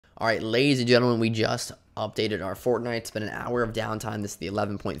All right, ladies and gentlemen, we just updated our Fortnite. It's been an hour of downtime. This is the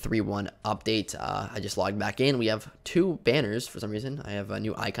 11.31 update. I just logged back in. We have two banners for some reason. I have a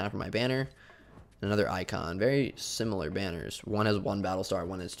new icon for my banner, another icon. Very similar banners. One has one battle star,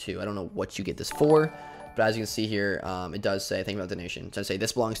 one has two. I don't know what you get this for, but as you can see here, it does say, thank you for the donation. It does say,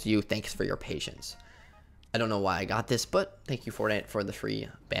 this belongs to you. Thanks for your patience. I don't know why I got this, but thank you, Fortnite, for the free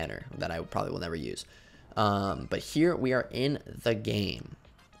banner that I probably will never use. But here we are in the game.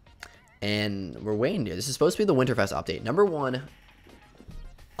 And we're waiting, dude. This is supposed to be the Winterfest update. Number one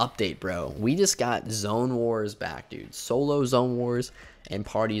update, bro. We just got Zone Wars back, dude. Solo Zone Wars and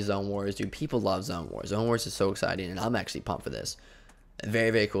Party Zone Wars. Dude, people love Zone Wars. Zone Wars is so exciting, and I'm actually pumped for this. Very,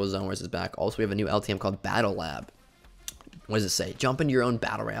 very cool. Zone Wars is back. Also, we have a new LTM called Battle Lab. What does it say? Jump into your own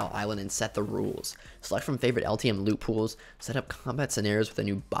Battle Royale island and set the rules. Select from favorite LTM loot pools. Set up combat scenarios with the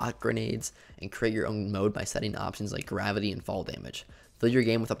new bot grenades. And create your own mode by setting options like gravity and fall damage. Fill your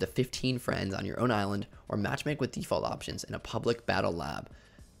game with up to 15 friends on your own island, or matchmake with default options in a public battle lab.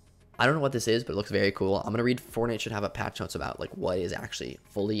 I don't know what this is, but it looks very cool. I'm going to read Fortnite should have a patch notes about like what is actually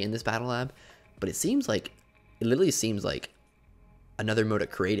fully in this battle lab. But it literally seems like another mode of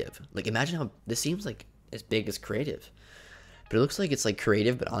creative. Like imagine how this seems like as big as creative. But it looks like it's like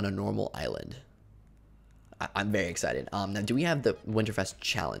creative, but on a normal island. I'm very excited. Now, do we have the Winterfest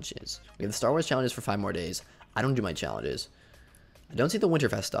challenges? We have the Star Wars challenges for 5 more days. I don't do my challenges. I don't see the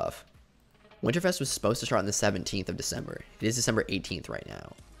Winterfest stuff. Winterfest was supposed to start on the 17th of December. It is December 18th right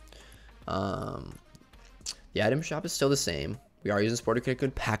now. The item shop is still the same. We are using supporter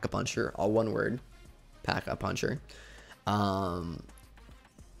code PackAPuncher, all one word. PackAPuncher. Yeah,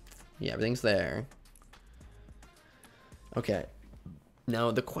 everything's there. Okay.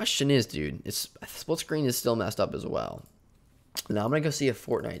 Now, the question is, dude, split screen is still messed up as well. Now, I'm going to go see if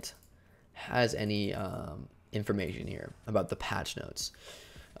Fortnite has any information here about the patch notes.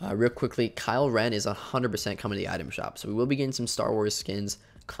 Real quickly, Kyle Ren is 100% coming to the item shop. So we will be getting some Star Wars skins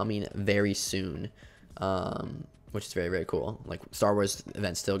coming very soon, which is very, very cool. Like, Star Wars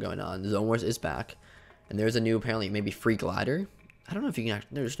event's still going on. Zone Wars is back. And there's a new, apparently, maybe free glider. I don't know if you can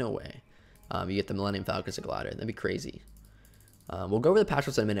actually, there's no way. You get the Millennium Falcon as a glider. That'd be crazy. We'll go over the patch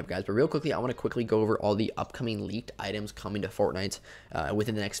notes in a minute, guys, but real quickly, I want to quickly go over all the upcoming leaked items coming to Fortnite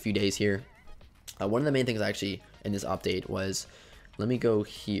within the next few days here. One of the main things actually in this update was, let me go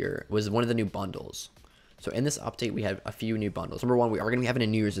here, was one of the new bundles. So in this update, we have a few new bundles. Number one, we are going to be having a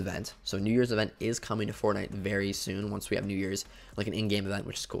New Year's event. So New Year's event is coming to Fortnite very soon once we have New Year's, like an in-game event,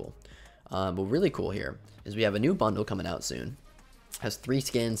 which is cool. But really cool here is we have a new bundle coming out soon. Has 3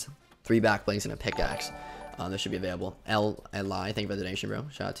 skins, 3 backblings, and a pickaxe. This should be available. Li, thank you for the donation, bro.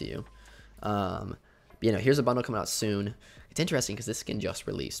 Shout out to you. You know, here's a bundle coming out soon. It's interesting because this skin just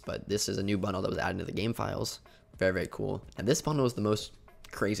released, but this is a new bundle that was added to the game files. Very, very cool. And this bundle is the most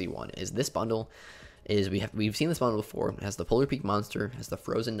crazy one. Is this bundle is we've seen this bundle before. It has the Polar Peak Monster, it has the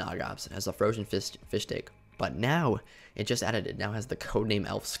Frozen Nogops, it has the Frozen Fish Steak. But now it just added, it now has the Codename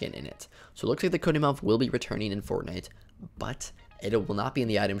Elf skin in it. So it looks like the Codename Elf will be returning in Fortnite, but it will not be in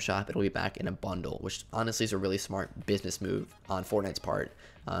the item shop. It'll be back in a bundle, which honestly is a really smart business move on Fortnite's part.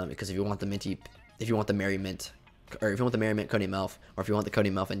 Because if you want the minty, if you want the Merry Mint, or if you want the Merry Mint Codename Elf, or if you want the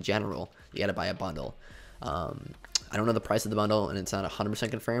Codename Elf in general, you gotta buy a bundle. I don't know the price of the bundle, and it's not 100%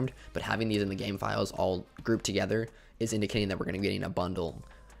 confirmed, but having these in the game files all grouped together is indicating that we're gonna be getting a bundle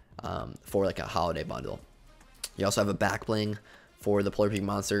for like a holiday bundle. You also have a back bling for the Polar Peak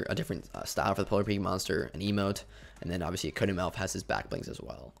Monster, a different style for the Polar Peak Monster, an emote, and then obviously Codename Elf has his back blings as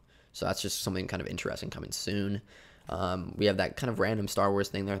well. So that's just something kind of interesting coming soon. We have that kind of random Star Wars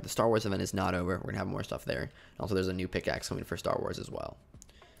thing there. The Star Wars event is not over. We're gonna have more stuff there. And also, there's a new pickaxe coming for Star Wars as well.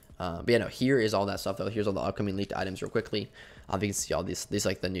 But yeah, no, here is all that stuff though. Here's all the upcoming leaked items real quickly. You can see all these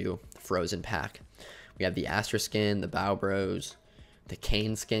like the new Frozen pack. We have the Astra skin, the Bow Bros, the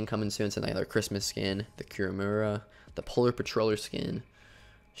Kane skin coming soon. It's another Christmas skin. The Kuramura, the Polar Patroller skin,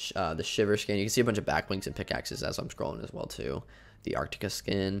 the Shiver skin. You can see a bunch of backblinks and pickaxes as I'm scrolling as well too. The Arctica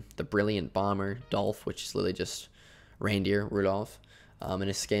skin, the Brilliant Bomber, Dolph, which is literally just Reindeer Rudolph, and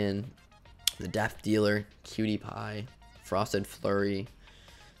his skin, the Death Dealer, Cutie Pie, Frosted Flurry,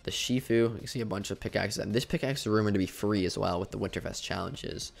 the Shifu. You can see a bunch of pickaxes, and this pickaxe is rumored to be free as well with the Winterfest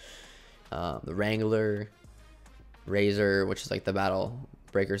challenges. The Wrangler, Razor, which is like the Battle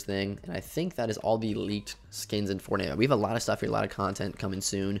Breakers thing, and I think that is all the leaked skins in Fortnite. We have a lot of stuff here, a lot of content coming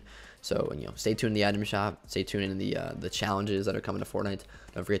soon. So, you know, stay tuned in the item shop, stay tuned in the challenges that are coming to Fortnite.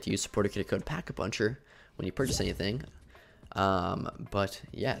 Don't forget to use supporter code PackAPuncher when you purchase anything. But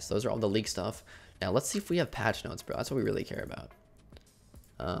yes, those are all the leaked stuff. Now let's see if we have patch notes, bro. That's what we really care about.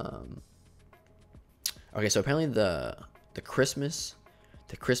 Okay, so apparently the Christmas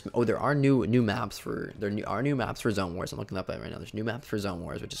The Christmas. Oh, there are new maps for new maps for Zone Wars. I'm looking up at it right now. There's new maps for Zone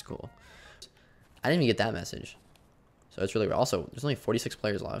Wars, which is cool. I didn't even get that message, so it's really weird. Also, there's only 46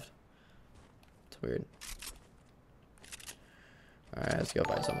 players left. It's weird. All right, let's go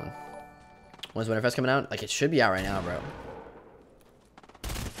find someone. When's Winterfest coming out? Like, it should be out right now, bro.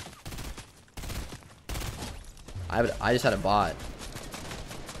 I just had a bot.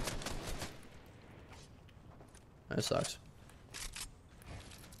 That sucks.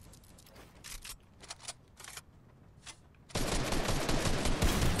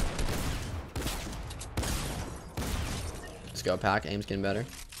 Let's go, Pack. Aim's getting better.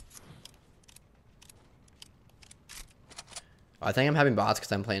 I think I'm having bots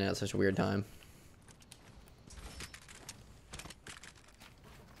because I'm playing at such a weird time.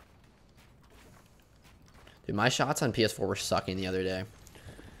 Dude, my shots on PS4 were sucking the other day.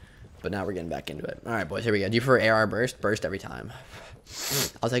 But now we're getting back into it. Alright, boys, here we go. Do you prefer AR burst? Burst every time.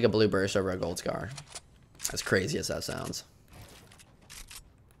 I'll take a blue burst over a gold scar. As crazy as that sounds.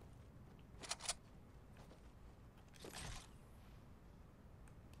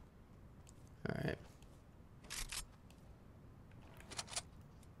 Alright.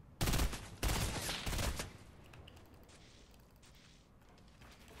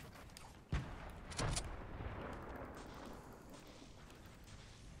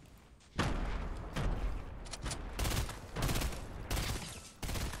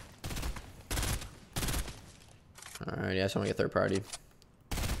 Alright, yeah, I just want to get third party.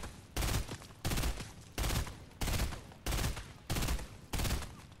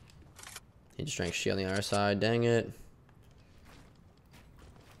 He just drank shield on the other side, dang it.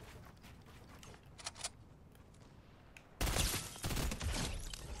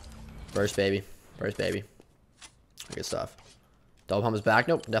 Burst, baby. Burst, baby. Good stuff. Double pump is back?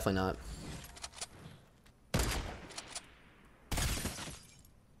 Nope, definitely not.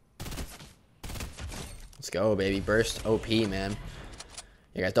 Let's go, baby. Burst OP, man.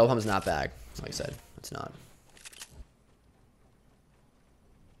 Yeah, guys, double pump is not back. Like I said, it's not.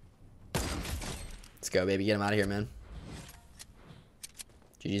 Let's go, baby. Get him out of here, man.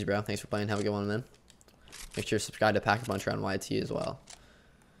 GG's, bro. Thanks for playing. Have a good one, man. Make sure to subscribe to PackAPuncher on YT as well.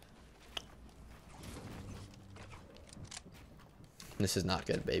 This is not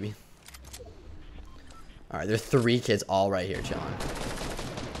good, baby. Alright, there's 3 kids all right here chilling.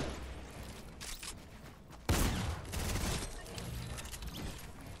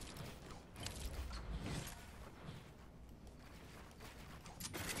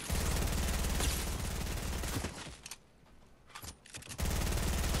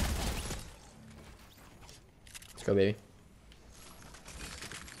 Let's go, baby.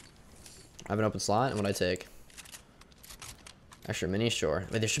 I have an open slot, and what I take? Extra mini, sure.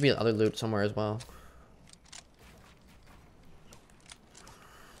 Wait, there should be other loot somewhere as well.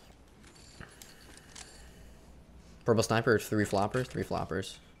 Purple sniper, 3 floppers, 3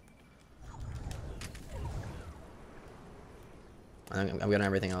 floppers. I'm getting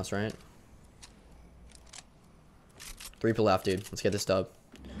everything else, right? 3 people left, dude. Let's get this dub.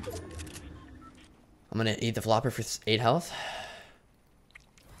 I'm gonna eat the flopper for 8 health.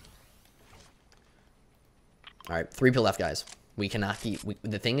 Alright, 3 people left, guys. We cannot keep...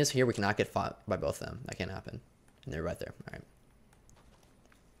 the thing is here, we cannot get fought by both of them. That can't happen. And they're right there. Alright.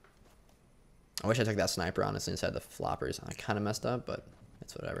 I wish I took that sniper, honestly, instead of the floppers. I kind of messed up, but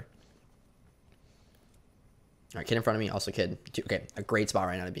it's whatever. Alright, kid in front of me. Also kid. Okay, a great spot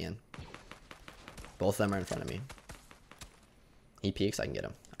right now to be in. Both of them are in front of me. He peeks, I can get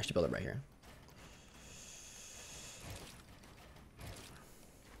him. I should build it right here.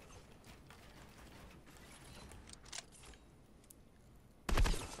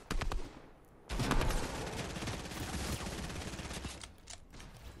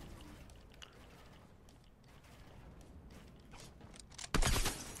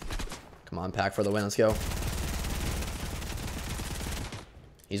 Come on, Pack for the win. Let's go.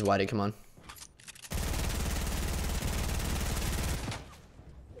 He's whitey. Come on.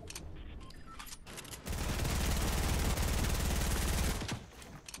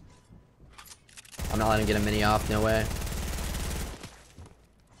 I'm not letting him get a mini off. No way.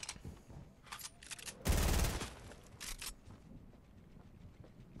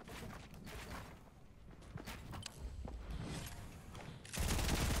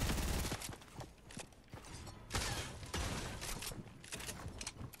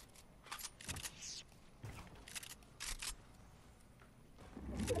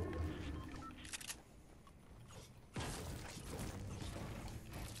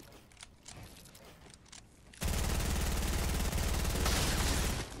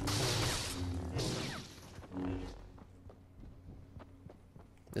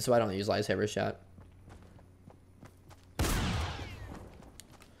 This is why I don't use lightsabers, chat.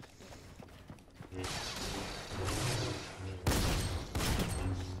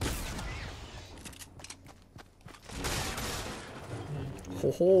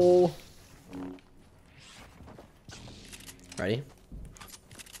 Ho ho. Ready?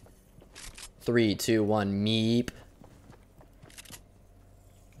 3, 2, 1, meep.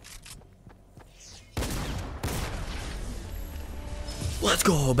 Let's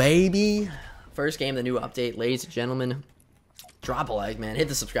go, baby. First game, the new update, ladies and gentlemen. Drop a like, man. Hit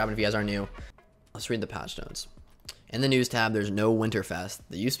the subscribe button if you guys are new. Let's read the patch notes. In the news tab, there's no Winterfest.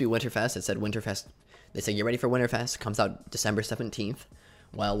 There used to be Winterfest. It said Winterfest. They said, get ready for Winterfest. Comes out December 17th.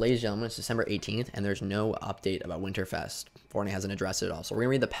 Well, ladies and gentlemen, it's December 18th, and there's no update about Winterfest. Fortnite hasn't addressed it at all. So we're going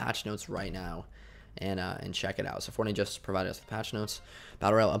to read the patch notes right now and check it out. So Fortnite just provided us with patch notes.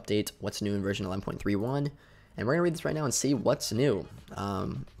 Battle Royale update, what's new in version 11.31. And we're going to read this right now and see what's new.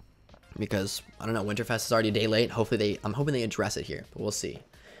 Because, I don't know, Winterfest is already a day late. I'm hoping they address it here, but we'll see.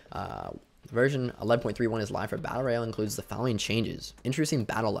 Version 11.31 is live for Battle Royale, includes the following changes. Introducing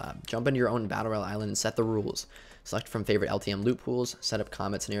Battle Lab. Jump into your own Battle Royale island and set the rules. Select from favorite LTM loot pools, set up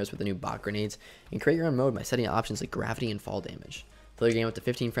combat scenarios with the new bot grenades, and create your own mode by setting options like gravity and fall damage. Play your game up to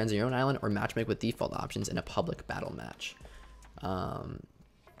 15 friends on your own island, or matchmake with default options in a public battle match.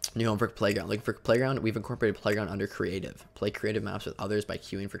 New home for Playground. Looking for Playground? We've incorporated Playground under Creative. Play creative maps with others by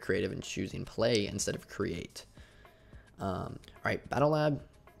queuing for Creative and choosing Play instead of Create. Alright, Battle Lab.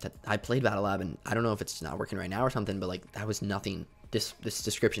 I played Battle Lab, and I don't know if it's not working right now or something, but like that was nothing. This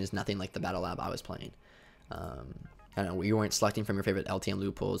description is nothing like the Battle Lab I was playing. I don't know. You weren't selecting from your favorite LTM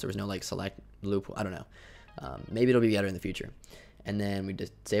loot pools. There was no like select loot pool. I don't know. Maybe it'll be better in the future. And then we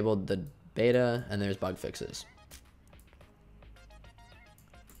disabled the beta, and there's bug fixes.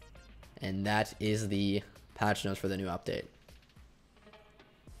 And that is the patch notes for the new update.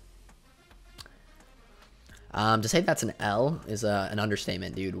 To say that's an L is an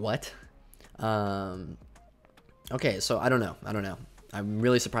understatement, dude. What? Okay, so I don't know. I'm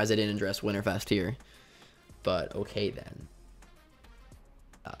really surprised they didn't address Winterfest here. But okay then.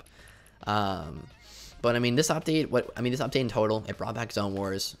 But I mean, this update. This update in total, it brought back Zone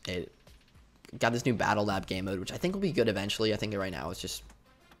Wars. It got this new Battle Lab game mode, which I think will be good eventually. I think right now it's just,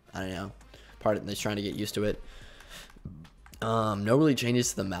 I don't know, part of just trying to get used to it. No really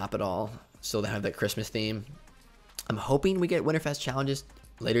changes to the map at all. Still, they have that Christmas theme. I'm hoping we get Winterfest challenges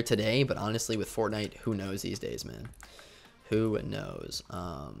later today, but honestly, with Fortnite, who knows these days, man? Who knows?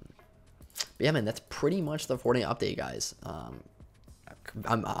 But yeah, man, that's pretty much the Fortnite update, guys.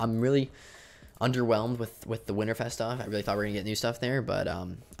 I'm really underwhelmed with the Winterfest stuff. I really thought we were gonna get new stuff there, but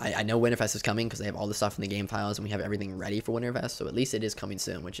I know Winterfest is coming because they have all the stuff in the game files and we have everything ready for Winterfest. So at least it is coming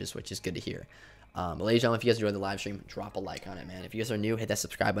soon, which is good to hear. But ladies and gentlemen, if you guys enjoyed the live stream, drop a like on it, man. If you guys are new, hit that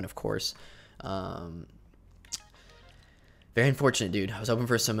subscribe button, of course. Very unfortunate, dude. I was hoping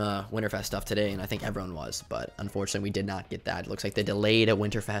for some Winterfest stuff today, and I think everyone was, but unfortunately, we did not get that. It looks like they delayed a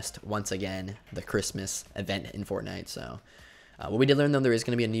Winterfest once again, the Christmas event in Fortnite. So, what we did learn, though, there is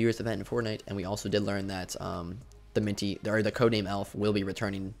going to be a New Year's event in Fortnite, and we also did learn that the Codename Elf will be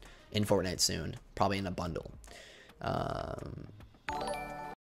returning in Fortnite soon, probably in a bundle.